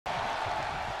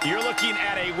You're looking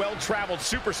at a well-traveled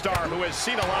superstar who has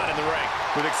seen a lot in the ring.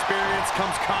 With experience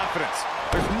comes confidence.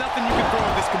 There's nothing you can throw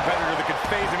at this competitor that could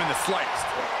faze him in the slightest.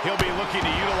 He'll be looking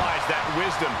to utilize that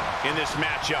wisdom in this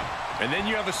matchup. And then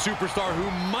you have a superstar who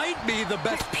might be the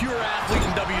best pure athlete in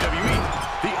WWE.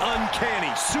 The uncanny,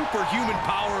 superhuman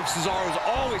power of Cesaro is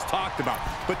always talked about.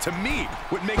 But to me,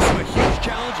 what makes him a huge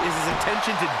challenge is his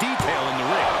attention to detail in the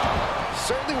ring.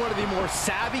 Certainly one of the more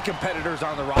savvy competitors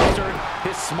on the roster.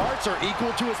 His smarts are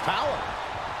equal to his power.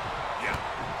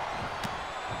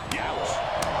 Ouch.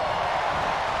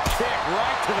 Kick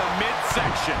right to the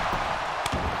midsection.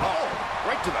 Oh,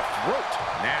 right to the throat.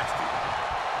 Nasty.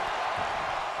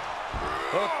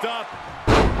 Hooked up.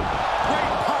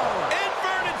 Great power.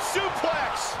 Inverted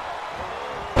suplex.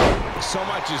 So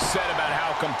much is said about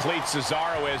how complete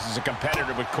Cesaro is as a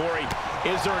competitor, but Corey,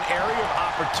 is there an area of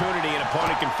opportunity an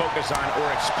opponent can focus on or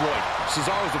exploit?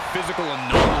 Cesaro's a physical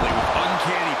anomaly with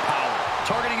uncanny power.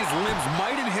 Targeting his limbs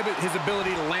might inhibit his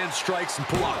ability to land strikes and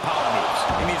pull off power moves.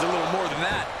 He needs a little more than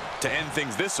that to end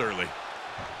things this early.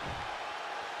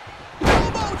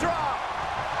 Elbow drop.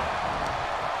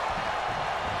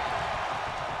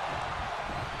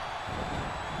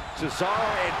 Cesaro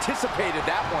anticipated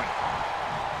that one.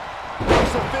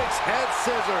 Crucifix head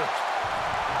scissors.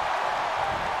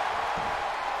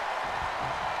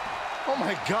 Oh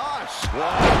my gosh.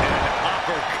 What an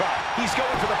uppercut. He's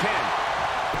going for the pin.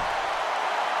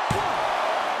 1,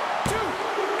 2.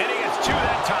 And he gets 2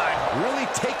 that time. Really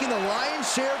taking the lion's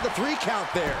share of the 3 count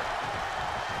there.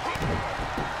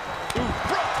 Ooh,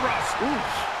 front thrust. Ooh.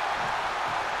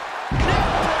 Neck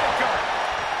breaker.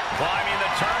 Climbing the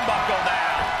turnbuckle now.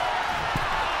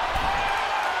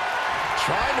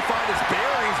 Trying to find his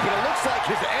bearings, but it looks like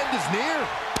his end is near.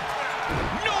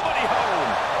 Nobody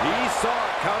home. He saw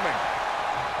it coming.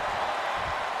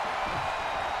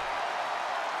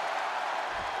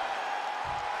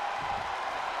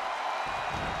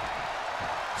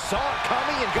 Saw it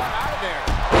coming and got out of there.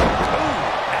 Ooh,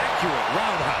 accurate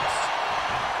roundhouse.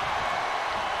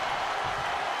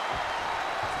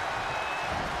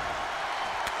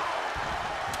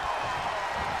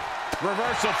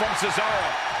 Reversal from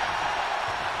Cesaro.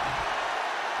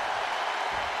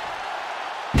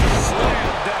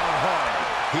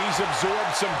 He's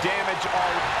absorbed some damage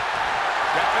already.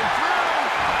 Dropping through.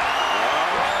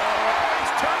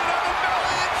 He's turning on the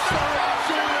belly.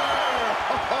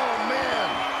 Oh, man.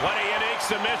 What a unique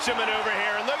submission maneuver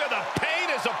here. And look at the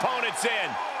pain his opponent's in.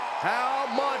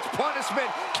 How much punishment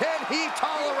can he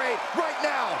tolerate right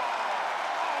now?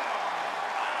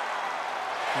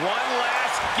 One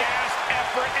last gasp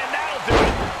effort, and that'll do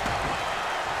it.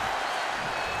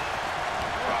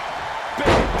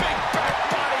 Big back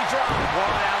body drop.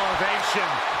 What elevation.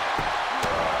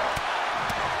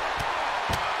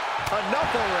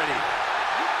 Enough already.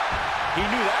 He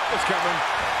knew that was coming.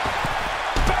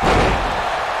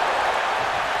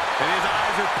 And his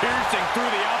eyes are piercing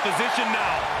through the opposition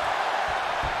now.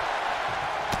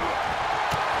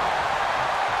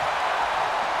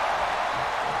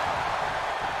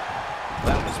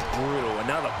 That was brutal, and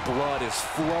now the blood is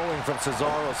flowing from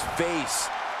Cesaro's face.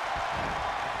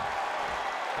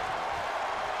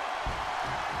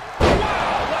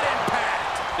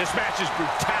 This match's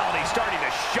brutality starting to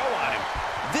show on him.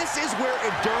 This is where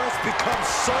endurance becomes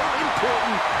so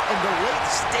important in the late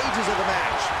stages of the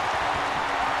match.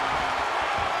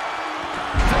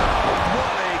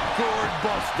 What a gourd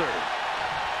buster.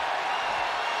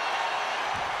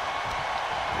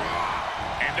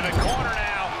 Into the corner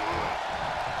now.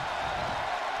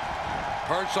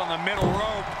 Perched on the middle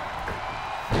rope.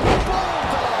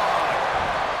 Bulldog.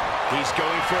 He's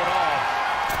going for it all.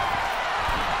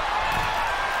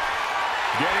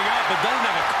 Getting up, but doesn't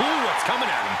have a clue what's coming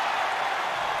at him.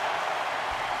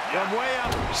 From way up.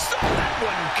 Saw that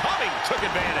one coming. Took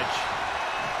advantage.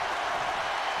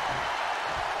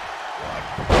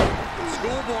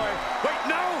 Schoolboy. Wait,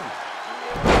 no!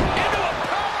 Into a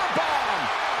powerbomb.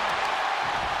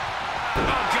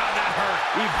 Oh, God, that hurt.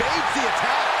 Evades the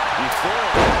attack. He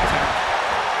foiled the attack.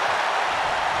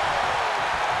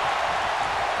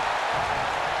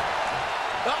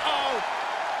 Uh-oh.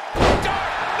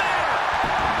 Dart there.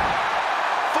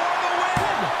 For the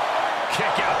win.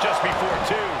 Kick out just before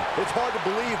 2. It's hard to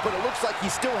believe, but it looks like he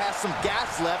still has some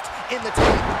gas left in the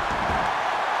tank.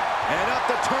 And up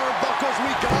the turnbuckles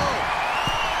we go.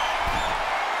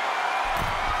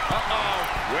 Uh-oh.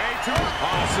 Way too...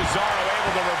 Oh, Cesaro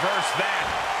able to reverse that.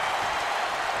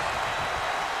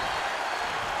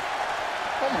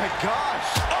 Oh, my gosh.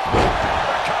 Oh,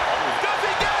 does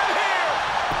he get it here?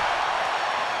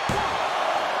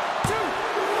 1, 2.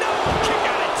 No. Kick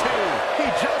out at 2. He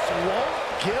just won't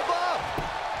give up.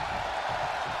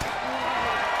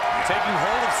 taking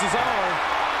hold of Cesaro.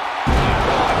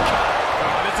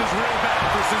 Oh, this is real bad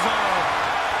for Cesaro.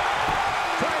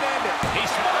 Trying to end it. He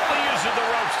smartly uses the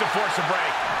ropes to force a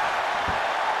break.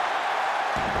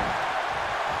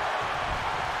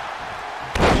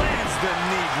 Lands the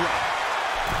knee drop.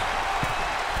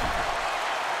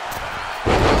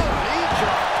 Knee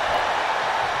drop.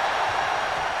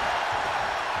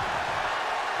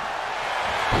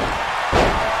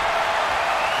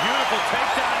 Beautiful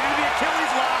takedown into the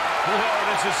Achilles lock. Whoa,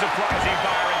 this is surprising,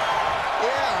 Byron.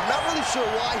 Yeah, I'm not really sure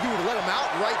why he would let him out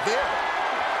right there.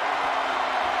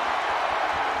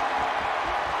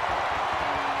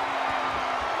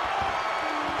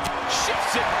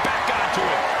 Shifts it back onto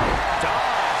him.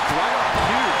 Dodge, right on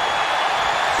cue.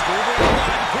 Scover on the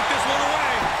line to put this one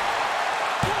away.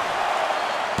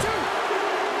 1, 2.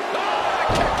 Oh,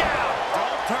 kick out.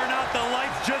 Don't turn out the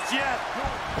lights just yet.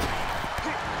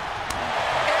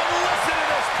 And listen to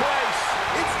this place.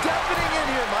 It's deafening in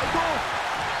here, Michael.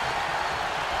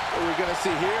 What are we going to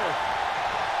see here?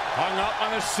 Hung up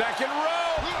on the second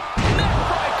row.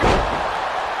 Neckbreaker.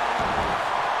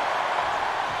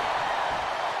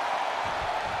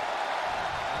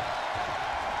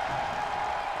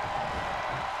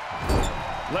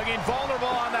 Looking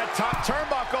vulnerable on that top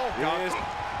turnbuckle.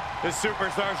 The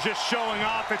superstar's just showing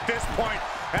off at this point,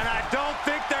 and I don't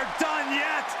think they're done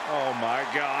yet. Oh, my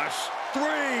gosh. 3,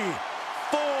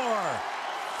 4,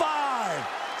 5,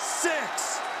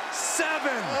 6,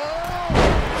 7.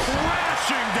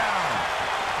 Crashing down.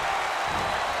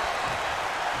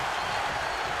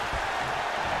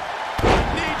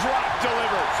 Knee drop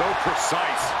delivered. So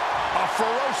precise. A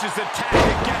ferocious attack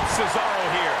against Cesaro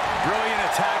here. Brilliant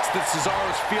attacks that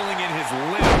Cesaro's feeling in his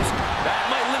limbs.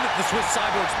 That might limit the Swiss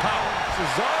Cyborg's power.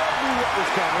 Cesaro knew what was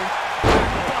coming.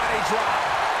 Body drop.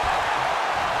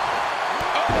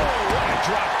 Oh, what a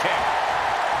drop kick.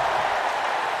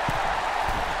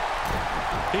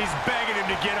 He's begging him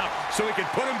to get up so he can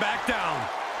put him back down.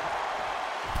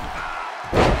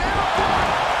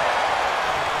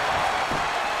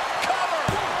 Cover.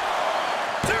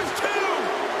 There's 2.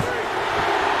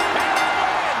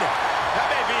 And that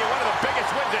may be one of the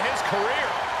biggest wins of his career.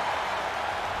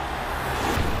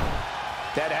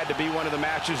 That had to be one of the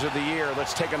matches of the year.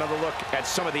 Let's take another look at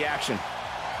some of the action.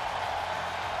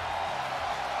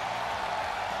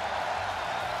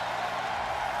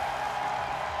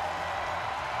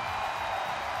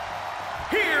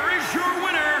 Here is your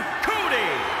winner,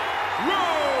 Cody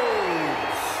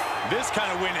Rhodes. This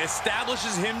kind of win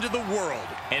establishes him to the world.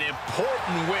 An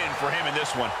important win for him in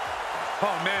this one.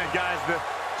 Oh, man, guys, the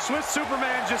Swiss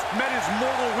Superman just met his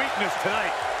mortal weakness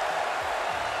tonight.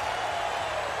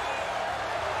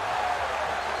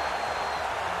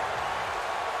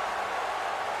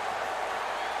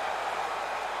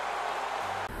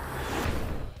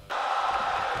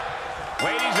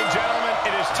 Ladies and gentlemen,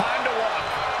 it is time to walk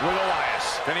with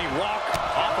Elias. Can he walk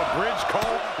off a bridge,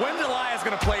 Cole? When's Elias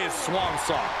going to play his swan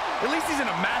song? At least he's in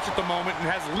a match at the moment and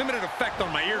has limited effect on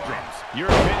my eardrums. Your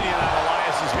opinion on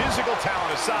Elias' musical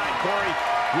talent aside, Corey,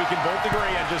 we can both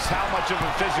agree on just how much of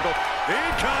a physical...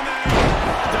 Incoming!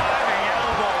 Diving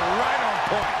elbow right on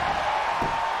point.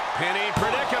 Penny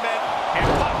predicament, and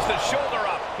pops the shoulder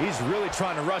up. He's really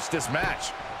trying to rush this match.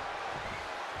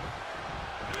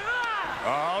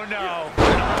 Oh, no.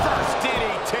 First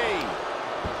DDT.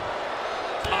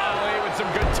 Ali with some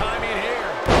good timing here.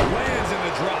 Lands in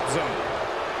the drop zone.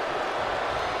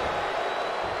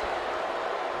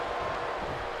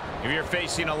 If you're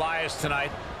facing Elias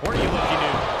tonight, what are you looking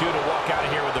to do to walk out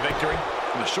of here with the victory?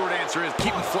 And the short answer is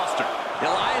keep him flustered.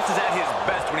 Elias is at his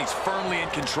best when he's firmly in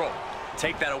control.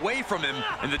 Take that away from him,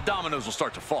 and the dominoes will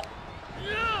start to fall.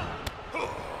 Oh,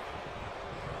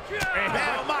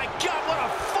 my God, what a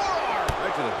forearm.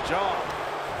 Right to the jaw.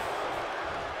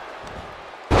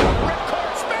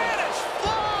 Ripcord Spanish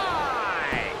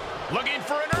fly. Looking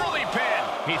for an early pin.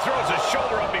 He throws his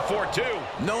shoulder up before 2.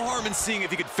 No harm in seeing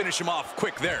if he could finish him off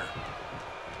quick there.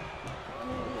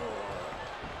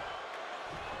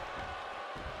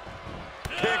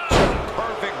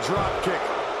 Picture-perfect drop kick.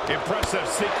 Impressive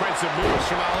sequence of moves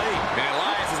from Ali. And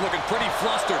Elias is looking pretty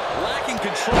flustered, lacking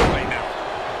control right now.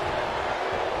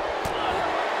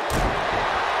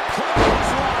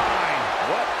 Clothesline.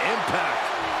 What impact.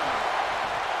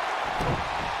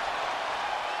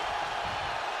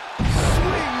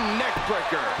 Swing neck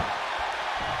breaker.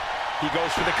 He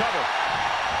goes for the cover.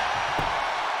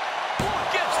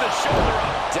 Gets the shoulder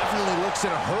up. Definitely looks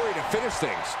in a hurry to finish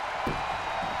things.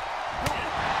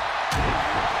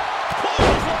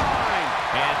 Clothesline.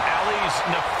 And Ali's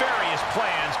nefarious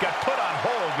plans got put on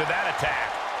hold with that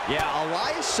attack. Yeah,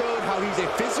 Elias showed how he's a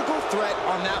physical threat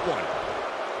on that one.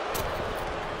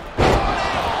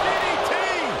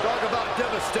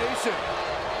 devastation.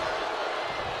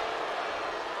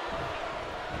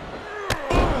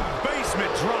 Boom!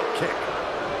 Basement drop kick.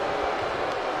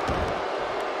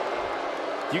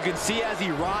 You can see as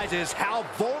he rises how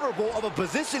vulnerable of a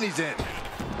position he's in.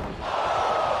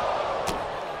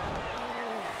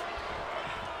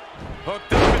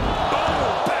 Hooked up and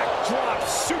boom! Backdrop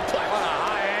suplex. On a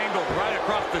high angle right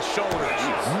across the shoulders.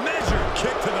 Measured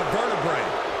kick to the vertebrae.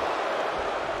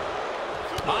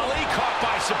 Ali caught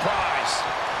by surprise.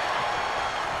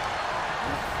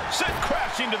 Sent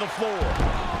crashing to the floor.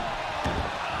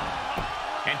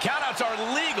 And countouts are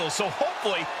legal, so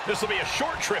hopefully this will be a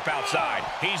short trip outside.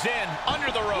 He's in,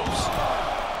 under the ropes.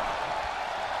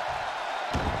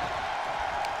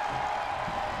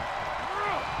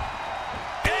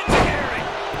 Engineering.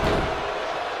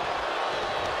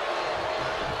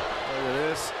 Look at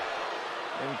this.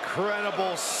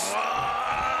 Incredible. The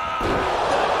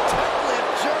deadlift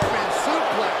German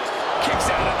suplex. Kicks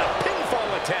out of the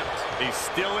pinfall attempt. He's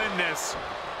still in this.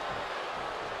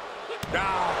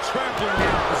 Now trampling the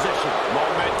opposition.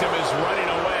 Momentum is running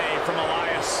away from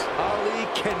Elias. Ali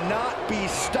cannot be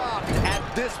stopped at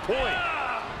this point.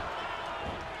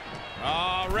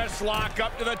 Wrist lock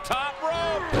up to the top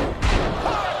rope.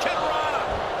 Hurricane Rana.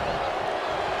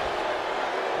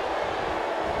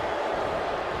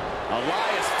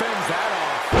 Elias fends that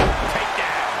off.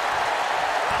 Takedown.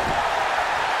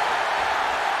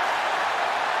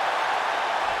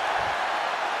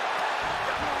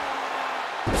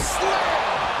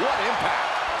 What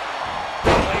impact.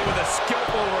 Ali with a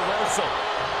skillful reversal.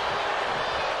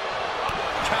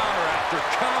 Counter after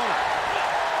counter.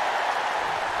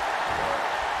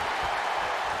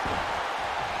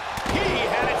 He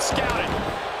had it scouted.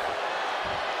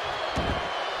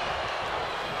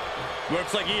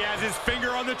 Looks like he has his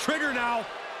finger on the trigger now.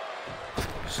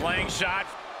 Slingshot.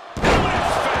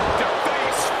 Face to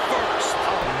face first.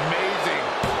 Amazing.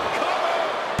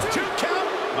 Cover. 2 count.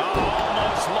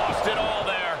 Almost lost it all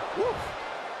there. Woo.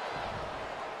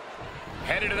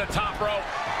 Headed to the top rope.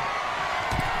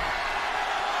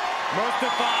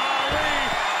 Mustafa Ali.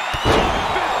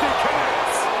 50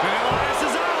 counts. And Elias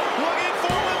is out. Looking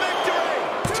for the victory.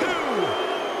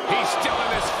 2. He's still in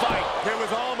this fight. It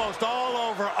was almost all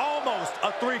over. Almost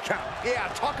a 3 count.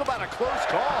 Yeah, talk about a close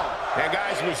call. Yeah,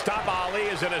 guys, Mustafa Ali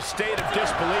is in a state of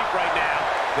disbelief right now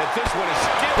that this one is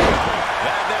still going.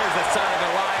 And there's a sign of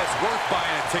Elias worth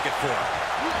buying a ticket for.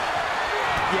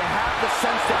 You have the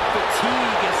sense that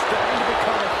fatigue is starting to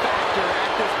become a factor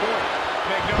at this point.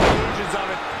 Make no illusions of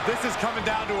it. This is coming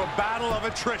down to a battle of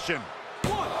attrition.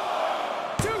 1,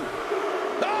 2. Oh,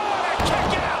 that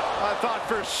kick out. I thought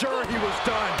for sure he was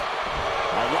done.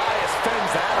 Elias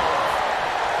fends that off.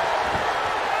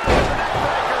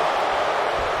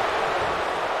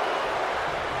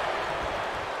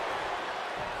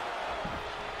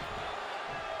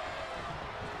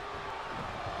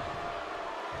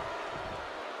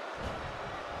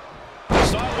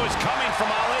 Saw it was coming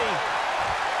from Ali.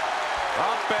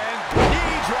 Up and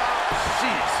Knee drop.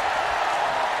 Jeez.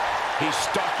 He's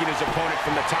stalking his opponent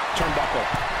from the top turnbuckle.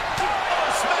 Oh,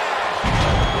 smash.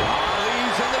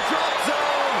 Ali's in the drop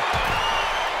zone.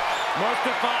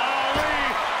 Mustafa Ali.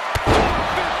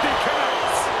 50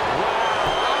 counts.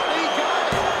 Wow, Ali got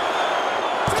it.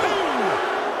 2.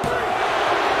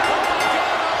 Oh my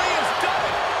God, Ali has done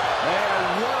it. And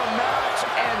what a match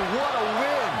and what a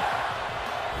win.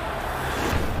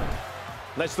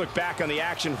 Let's look back on the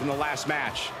action from the last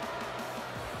match.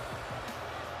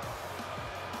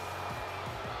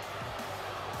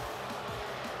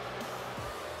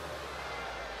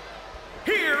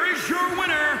 Here is your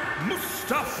winner,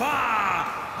 Mustafa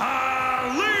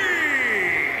Ali.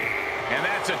 And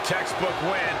that's a textbook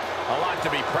win. A lot to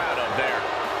be proud of there.